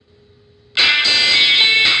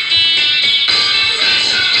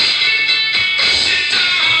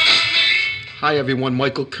Hi, everyone.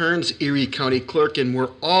 Michael Kearns, Erie County Clerk, and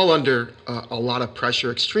we're all under a lot of pressure,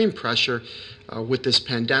 extreme pressure, with this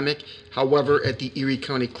pandemic. However, at the Erie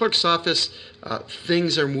County Clerk's office,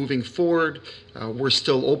 things are moving forward. We're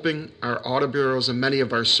still open our auto bureaus and many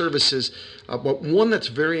of our services. But one that's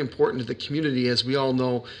very important to the community, as we all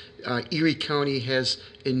know, Erie County has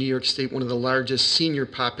in New York State one of the largest senior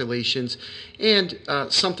populations, and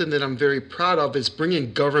something that I'm very proud of is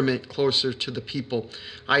bringing government closer to the people.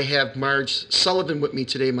 I have Marge Sullivan with me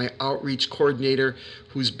today, my outreach coordinator,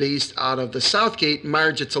 who's based out of the Southgate.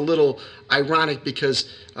 Marge, it's a little ironic because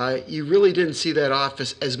you really didn't see that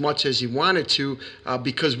office as much as you wanted to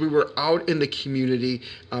because we were out in the community.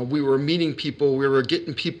 We were meeting people. We were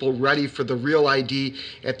getting people ready for the Real ID.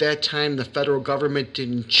 At that time, the federal government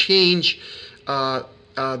didn't change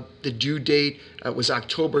the due date. It was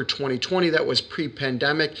October 2020. That was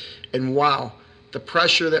pre-pandemic. And wow, the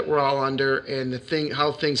pressure that we're all under and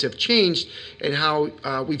how things have changed and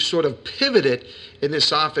how we've sort of pivoted in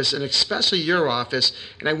this office, and especially your office.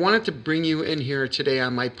 And I wanted to bring you in here today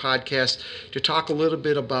on my podcast to talk a little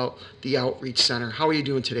bit about the Outreach Center. How are you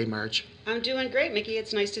doing today, Marge? I'm doing great, Mickey.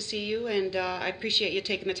 It's nice to see you, and I appreciate you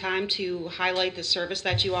taking the time to highlight the service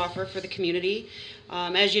that you offer for the community.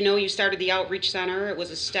 As you know, you started the Outreach Center. It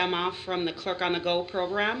was a stem off from the Clerk on the Go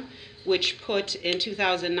program, which put in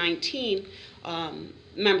 2019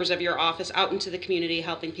 members of your office out into the community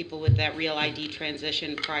helping people with that Real ID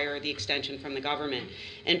transition prior to the extension from the government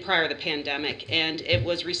and prior to the pandemic. And it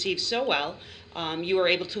was received so well. You were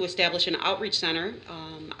able to establish an outreach center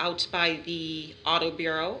out by the Auto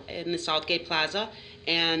Bureau in the Southgate Plaza,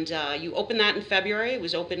 and you opened that in February. It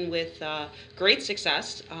was opened with great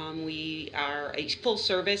success. We are a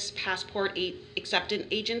full-service passport acceptance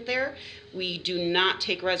agent there. We do not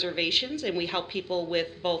take reservations, and we help people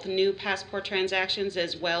with both new passport transactions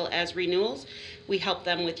as well as renewals. We help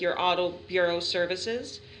them with your Auto Bureau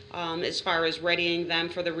services. As far as readying them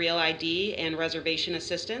for the Real ID and reservation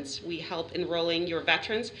assistance. We help enrolling your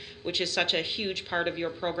veterans, which is such a huge part of your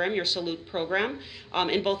program, your Salute program,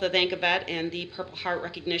 in both the Thank a Vet and the Purple Heart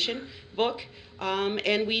Recognition book.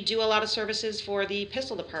 And we do a lot of services for the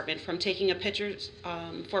pistol department, from taking pictures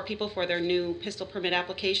for people for their new pistol permit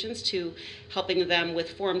applications to helping them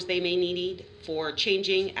with forms they may need for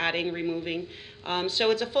changing, adding, removing. So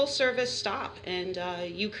it's a full service stop, and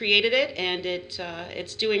you created it, and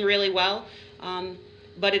it's doing really well.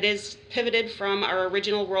 But it is pivoted from our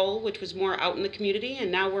original role, which was more out in the community,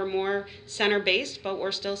 and now we're more center based, but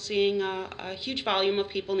we're still seeing a huge volume of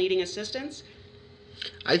people needing assistance.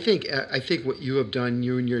 I think what you have done,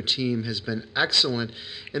 you and your team, has been excellent.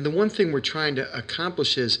 And the one thing we're trying to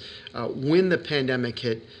accomplish is when the pandemic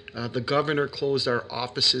hit, the governor closed our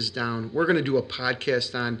offices down. We're going to do a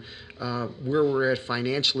podcast on where we're at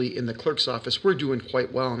financially in the clerk's office. We're doing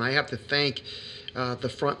quite well, and I have to thank the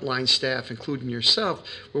frontline staff, including yourself,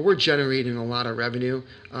 where we're generating a lot of revenue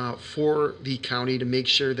for the county to make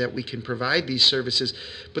sure that we can provide these services.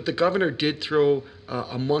 But the governor did throw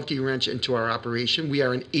a monkey wrench into our operation. We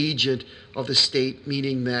are an agent of the state,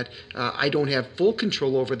 meaning that I don't have full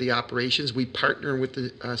control over the operations. We partner with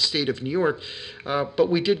the state of New York, but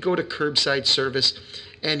we did go to curbside service,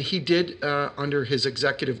 and he did, under his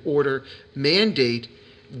executive order, mandate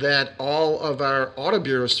that all of our auto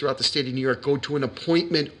bureaus throughout the state of New York go to an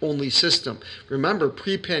appointment-only system. Remember,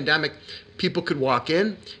 pre-pandemic, people could walk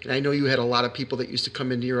in, and I know you had a lot of people that used to come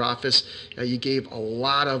into your office. You gave a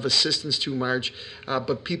lot of assistance to, Marge,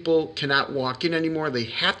 but people cannot walk in anymore. They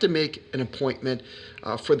have to make an appointment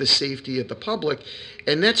for the safety of the public,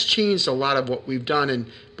 and that's changed a lot of what we've done. And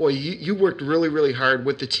boy, you worked really, really hard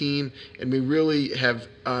with the team, and we really have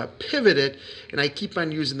pivoted, and I keep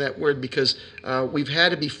on using that word because we've had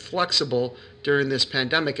to be flexible during this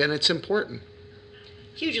pandemic, and it's important.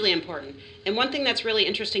 Hugely important. And one thing that's really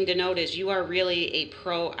interesting to note is you are really a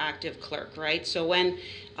proactive clerk, right? So when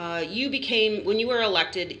you were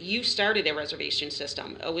elected, you started a reservation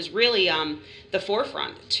system. It was really the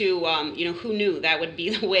forefront to, who knew that would be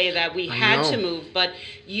the way that we had to move. But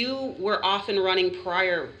you were often running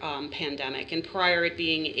prior pandemic and prior it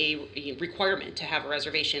being a requirement to have a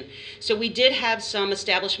reservation. So we did have some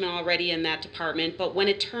establishment already in that department, but when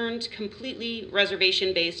it turned completely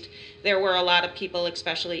reservation-based, there were a lot of people,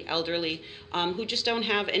 especially elderly, who just don't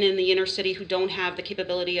have, and in the inner city, who don't have the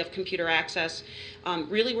capability of computer access,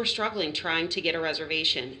 really were struggling trying to get a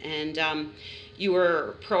reservation. And you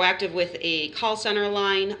were proactive with a call center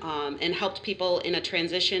line and helped people in a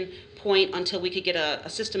transition point until we could get a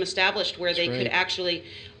system established where they could actually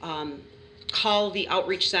call the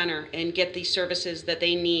outreach center and get the services that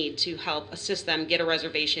they need to help assist them get a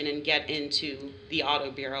reservation and get into the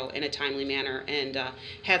auto bureau in a timely manner. And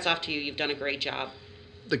hats off to you. You've done a great job.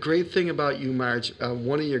 The great thing about you, Marge,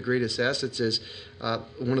 one of your greatest assets is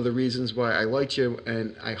one of the reasons why I liked you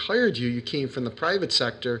and I hired you. You came from the private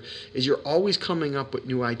sector. Is you're always coming up with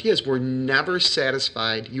new ideas. We're never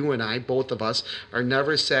satisfied. You and I, both of us, are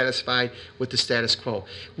never satisfied with the status quo.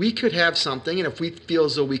 We could have something, and if we feel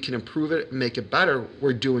as though we can improve it and make it better,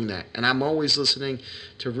 we're doing that. And I'm always listening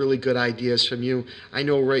to really good ideas from you. I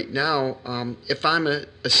know right now, if I'm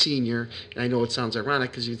a senior, and I know it sounds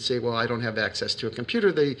ironic because you'd say, well, I don't have access to a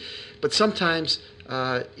computer. But sometimes,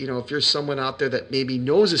 if you're someone out there that maybe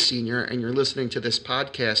knows a senior and you're listening to this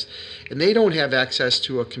podcast and they don't have access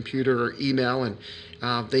to a computer or email,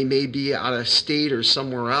 and they may be out of state or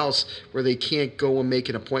somewhere else where they can't go and make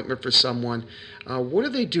an appointment for someone, what do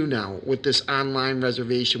they do now with this online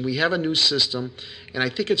reservation? We have a new system, and I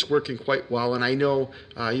think it's working quite well. And I know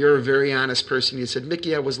you're a very honest person. You said,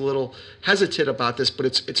 Mickey, I was a little hesitant about this, but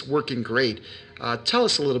it's working great. Tell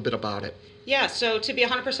us a little bit about it. Yeah, so to be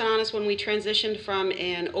 100% honest, when we transitioned from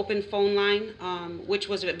an open phone line, which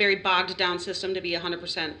was a very bogged down system, to be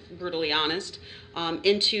 100% brutally honest,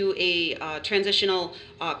 into a transitional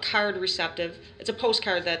card receptive, it's a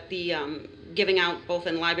postcard that the giving out both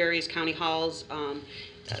in libraries, county halls,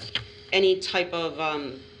 any type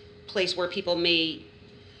of place where people may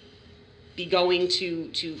be going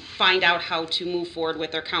to find out how to move forward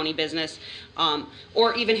with their county business,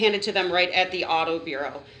 or even handed to them right at the auto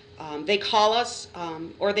bureau. They call us,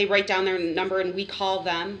 or they write down their number and we call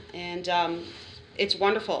them, and it's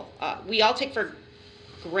wonderful. We all take for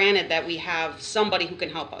granted that we have somebody who can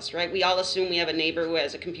help us, right? We all assume we have a neighbor who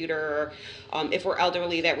has a computer, or if we're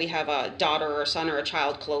elderly, that we have a daughter or a son or a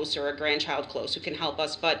child close or a grandchild close who can help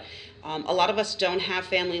us. But a lot of us don't have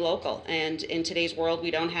family local, and in today's world,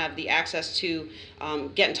 we don't have the access to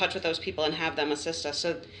get in touch with those people and have them assist us.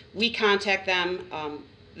 So we contact them.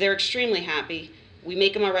 They're extremely happy. We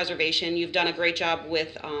make them a reservation. You've done a great job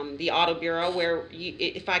with the Auto Bureau, where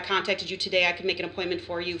if I contacted you today, I could make an appointment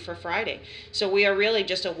for you for Friday. So we are really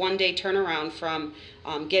just a one-day turnaround from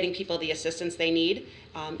getting people the assistance they need,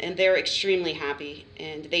 and they're extremely happy,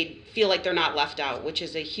 and they feel like they're not left out, which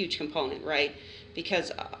is a huge component, right?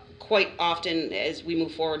 Because quite often as we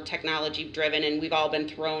move forward, technology-driven, and we've all been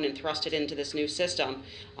thrown and thrusted into this new system,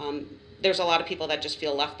 there's a lot of people that just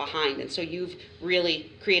feel left behind. And so you've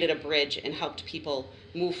really created a bridge and helped people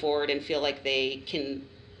move forward and feel like they can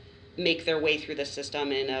make their way through the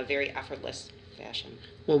system in a very effortless fashion.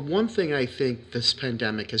 Well, one thing I think this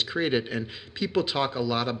pandemic has created, and people talk a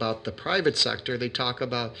lot about the private sector. They talk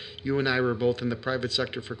about, you and I were both in the private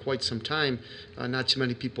sector for quite some time. Not too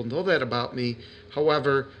many people know that about me.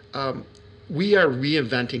 However, we are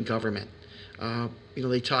reinventing government.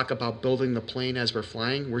 They talk about building the plane as we're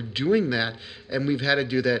flying. We're doing that, and we've had to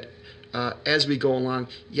do that as we go along.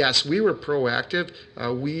 Yes, we were proactive.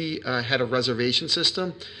 We had a reservation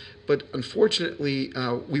system, but unfortunately,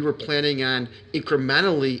 we were planning on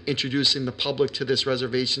incrementally introducing the public to this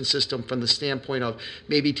reservation system from the standpoint of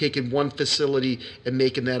maybe taking one facility and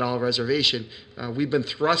making that all reservation. We've been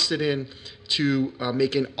thrusted in to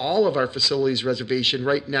making all of our facilities reservation.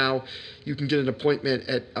 Right now, you can get an appointment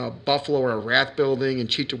at Buffalo or Rath Building, in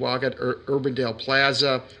Cheektowaga, Urbandale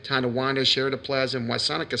Plaza, Tonawanda, Sheridan Plaza, and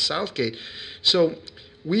Wasanica Southgate. So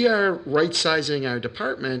we are right-sizing our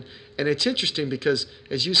department, and it's interesting because,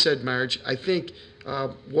 as you said, Marge, I think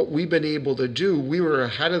what we've been able to do, we were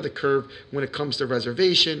ahead of the curve when it comes to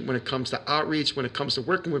reservation, when it comes to outreach, when it comes to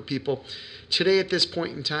working with people. Today, at this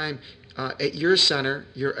point in time, at your center,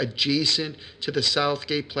 you're adjacent to the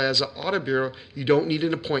Southgate Plaza Auto Bureau. You don't need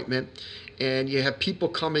an appointment, and you have people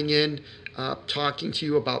coming in talking to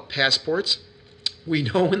you about passports. We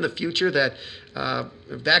know in the future that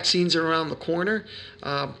vaccines are around the corner.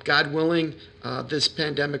 God willing, this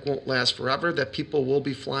pandemic won't last forever, that people will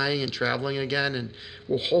be flying and traveling again, and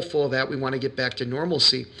we're hopeful of that. We want to get back to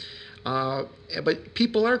normalcy. But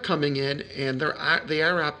people are coming in, and they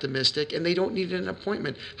are optimistic, and they don't need an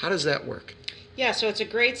appointment. How does that work? Yeah, so it's a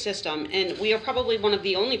great system, and we are probably one of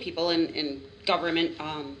the only people in government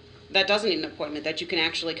that doesn't need an appointment, that you can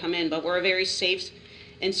actually come in. But we're a very safe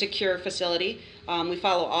and secure facility. We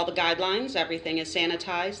follow all the guidelines. Everything is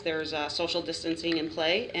sanitized. There's social distancing in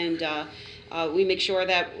play, and we make sure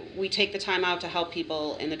that we take the time out to help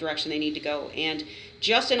people in the direction they need to go. And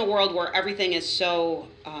just in a world where everything is so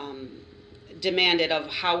demanded of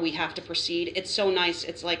how we have to proceed, it's so nice.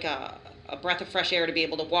 It's like a a breath of fresh air to be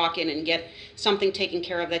able to walk in and get something taken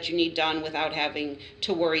care of that you need done without having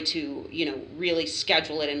to worry to, really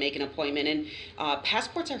schedule it and make an appointment. And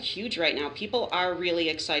passports are huge right now. People are really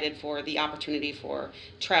excited for the opportunity for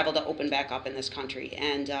travel to open back up in this country.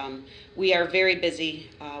 And we are very busy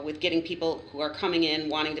with getting people who are coming in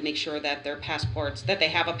wanting to make sure that their passports, that they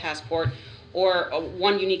have a passport. Or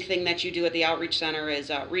one unique thing that you do at the Outreach Center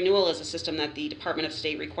is renewal is a system that the Department of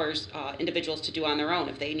State requires individuals to do on their own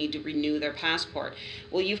if they need to renew their passport.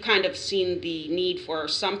 Well, you've kind of seen the need for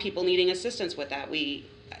some people needing assistance with that. We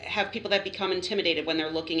have people that become intimidated when they're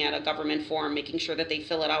looking at a government form, making sure that they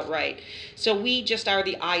fill it out right. So we just are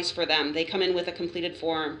the eyes for them. They come in with a completed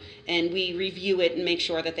form, and we review it and make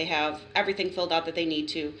sure that they have everything filled out that they need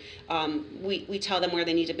to. We tell them where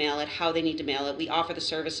they need to mail it, how they need to mail it. We offer the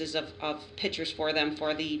services of pictures for them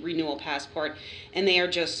for the renewal passport, and they are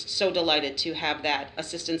just so delighted to have that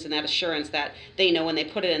assistance and that assurance that they know when they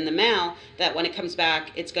put it in the mail that when it comes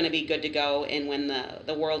back, it's going to be good to go, and when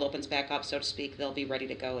the world opens back up, so to speak, they'll be ready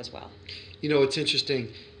to go as well. It's interesting.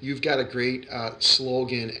 You've got a great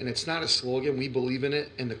slogan, and it's not a slogan. We believe in it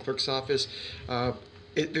in the clerk's office.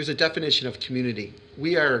 There's a definition of community.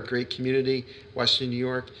 We are a great community, Western New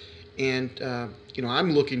York, and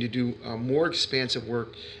I'm looking to do more expansive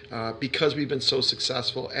work because we've been so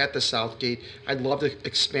successful at the Southgate. I'd love to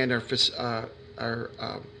expand our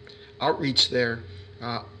outreach there.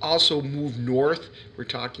 Also move north. We're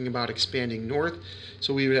talking about expanding north,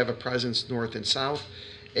 so we would have a presence north and south.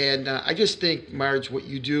 And I just think, Marge, what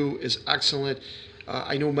you do is excellent.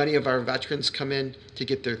 I know many of our veterans come in to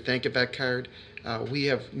get their Thank-A-Vet card. We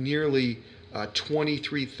have nearly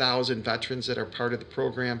 23,000 veterans that are part of the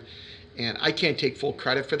program. And I can't take full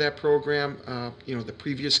credit for that program. The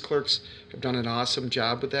previous clerks have done an awesome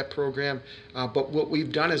job with that program. But what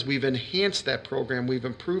we've done is we've enhanced that program. We've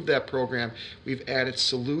improved that program. We've added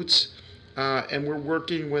salutes. And we're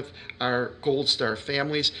working with our Gold Star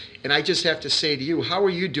families. And I just have to say to you, how are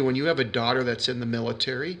you doing? You have a daughter that's in the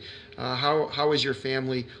military. How is your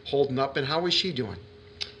family holding up, and how is she doing?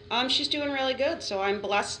 She's doing really good. So I'm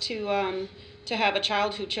blessed to have a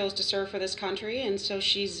child who chose to serve for this country, and so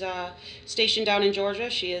she's stationed down in Georgia.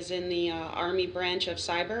 She is in the Army branch of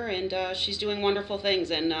cyber, and she's doing wonderful things.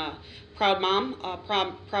 And proud mom,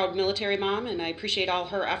 proud military mom, and I appreciate all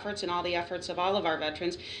her efforts and all the efforts of all of our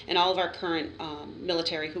veterans and all of our current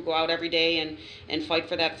military who go out every day and fight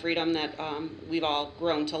for that freedom that we've all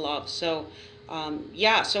grown to love. So,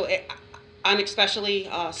 I'm especially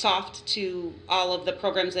soft to all of the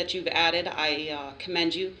programs that you've added. I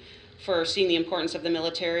commend you for seeing the importance of the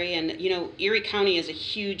military. And, Erie County is a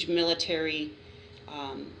huge military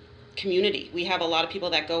community. We have a lot of people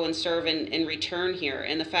that go and serve and return here.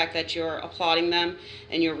 And the fact that you're applauding them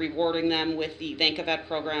and you're rewarding them with the Thank-A-Vet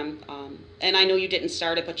program. And I know you didn't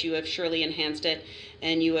start it, but you have surely enhanced it.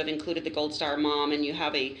 And you have included the Gold Star Mom, and you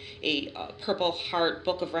have a Purple Heart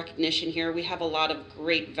Book of Recognition here. We have a lot of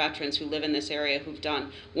great veterans who live in this area who've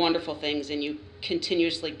done wonderful things, and you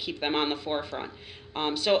continuously keep them on the forefront.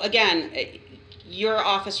 So again, your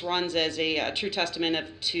office runs as a true testament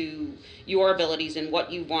to your abilities and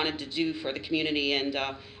what you wanted to do for the community, and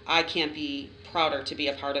I can't be prouder to be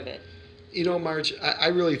a part of it. Marge, I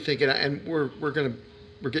really think, and we're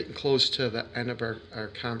getting close to the end of our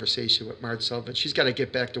conversation with Marge Sullivan. She's got to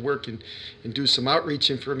get back to work and do some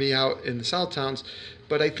outreaching for me out in the South Towns.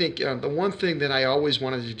 But I think the one thing that I always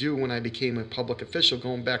wanted to do when I became a public official,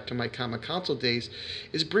 going back to my common council days,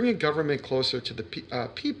 is bringing government closer to the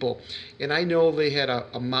people. And I know they had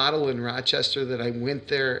a model in Rochester that I went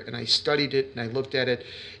there and I studied it and I looked at it.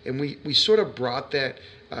 And we sort of brought that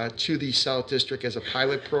to the South District as a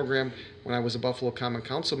pilot program when I was a Buffalo Common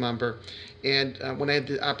Council member. And when I had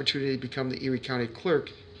the opportunity to become the Erie County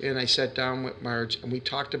Clerk, and I sat down with Marge and we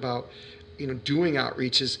talked about, doing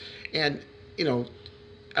outreaches. And,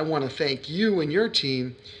 I want to thank you and your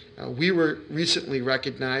team. We were recently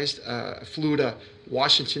recognized, flew to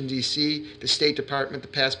Washington, D.C. The State Department, the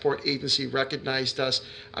Passport Agency recognized us.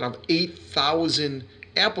 Out of 8,000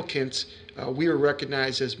 applicants, we were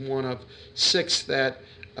recognized as one of 6 that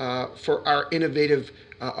for our innovative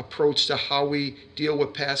approach to how we deal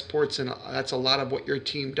with passports, and that's a lot of what your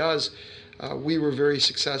team does. We were very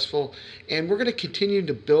successful, and we're going to continue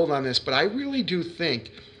to build on this, but I really do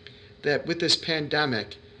think that with this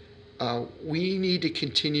pandemic, we need to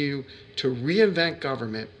continue to reinvent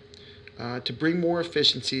government, to bring more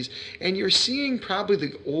efficiencies, and you're seeing probably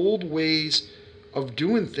the old ways of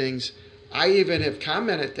doing things. I even have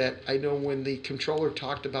commented that I know when the controller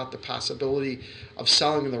talked about the possibility of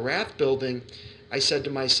selling the Rath building, I said to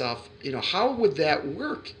myself, how would that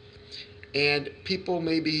work? and people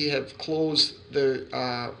maybe have closed their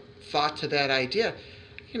thought to that idea.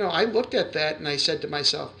 I looked at that and I said to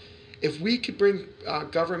myself, if we could bring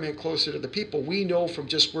government closer to the people, we know from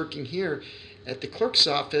just working here at the clerk's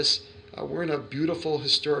office, we're in a beautiful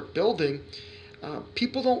historic building.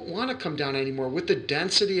 People don't want to come down anymore. With the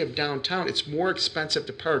density of downtown, it's more expensive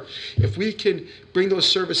to park. If we can bring those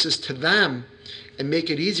services to them and make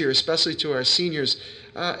it easier, especially to our seniors,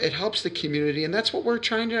 it helps the community, and that's what we're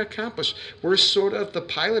trying to accomplish. We're sort of the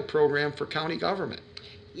pilot program for county government.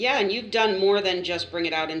 Yeah, and you've done more than just bring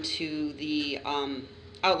it out into the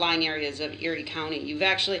outlying areas of Erie County. You've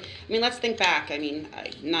actually, let's think back.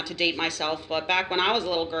 Not to date myself, but back when I was a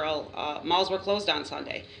little girl, malls were closed on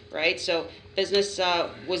Sunday, right? So business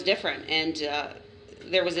was different, and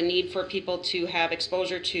there was a need for people to have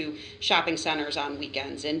exposure to shopping centers on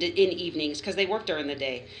weekends and in evenings because they work during the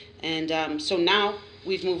day. And so now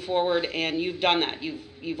we've moved forward, and you've done that.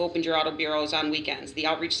 You've opened your auto bureaus on weekends. The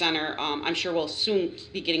outreach center, I'm sure we'll soon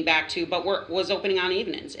be getting back to, but was opening on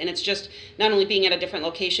evenings. And it's just not only being at a different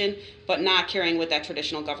location, but not carrying with that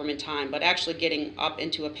traditional government time, but actually getting up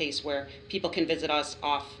into a pace where people can visit us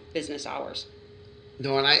off business hours.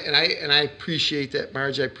 No, and I appreciate that,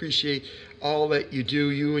 Marge. I appreciate all that you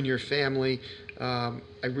do, you and your family. I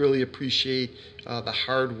really appreciate the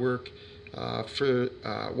hard work for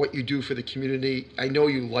what you do for the community. I know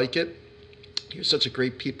you like it. You're such a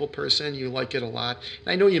great people person. You like it a lot.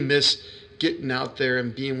 And I know you miss getting out there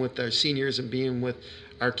and being with our seniors and being with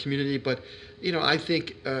our community. But, I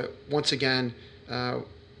think, once again,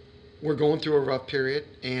 we're going through a rough period.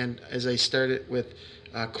 And as I started with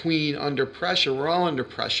Queen under pressure, we're all under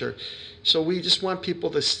pressure. So we just want people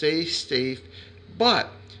to stay safe. But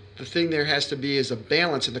the thing there has to be is a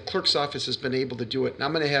balance, and the clerk's office has been able to do it. And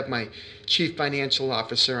I'm going to have my chief financial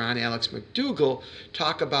officer on, Alex McDougall,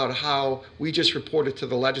 talk about how we just reported to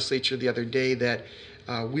the legislature the other day that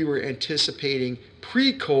we were anticipating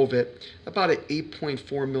pre-COVID about an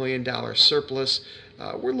 $8.4 million surplus.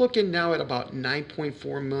 We're looking now at about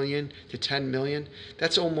 $9.4 million to $10 million.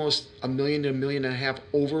 That's almost $1 million to $1.5 million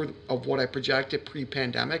over of what I projected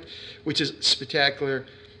pre-pandemic, which is spectacular.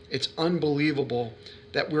 It's unbelievable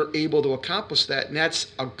that we're able to accomplish that, and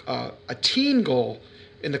that's a team goal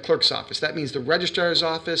in the clerk's office. That means the registrar's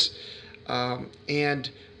office and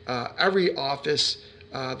every office,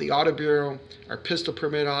 the Auto Bureau, our pistol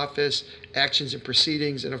permit office, actions and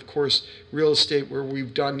proceedings, and of course real estate, where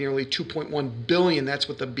we've done nearly $2.1 billion. That's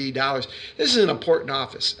with the B dollars. This is an important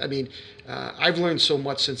office. I've learned so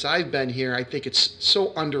much since I've been here. I think it's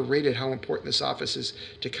so underrated how important this office is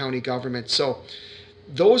to county government. So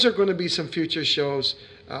those are going to be some future shows.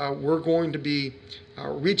 We're going to be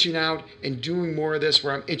reaching out and doing more of this,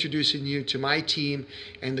 where I'm introducing you to my team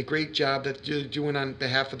and the great job that you're doing on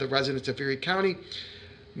behalf of the residents of Erie County.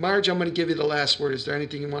 Marge, I'm going to give you the last word. Is there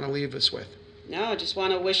anything you want to leave us with? No, I just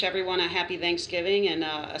want to wish everyone a happy Thanksgiving and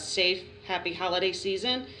a safe, happy holiday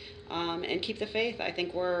season, and keep the faith. I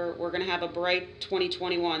think we're going to have a bright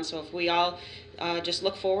 2021. So if we all just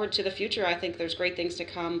look forward to the future, I think there's great things to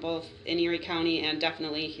come, both in Erie County and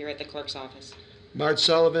definitely here at the clerk's office. Marge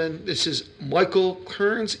Sullivan, this is Michael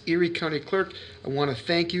Kearns, Erie County Clerk. I want to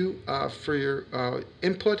thank you for your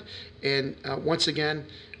input. And once again,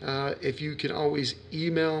 if you can always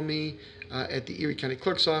email me at the Erie County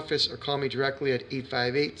Clerk's office or call me directly at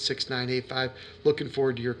 858-6985. Looking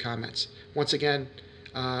forward to your comments. Once again,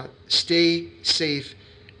 stay safe.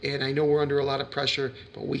 And I know we're under a lot of pressure,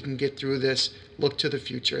 but we can get through this. Look to the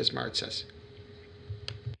future, as Marge says.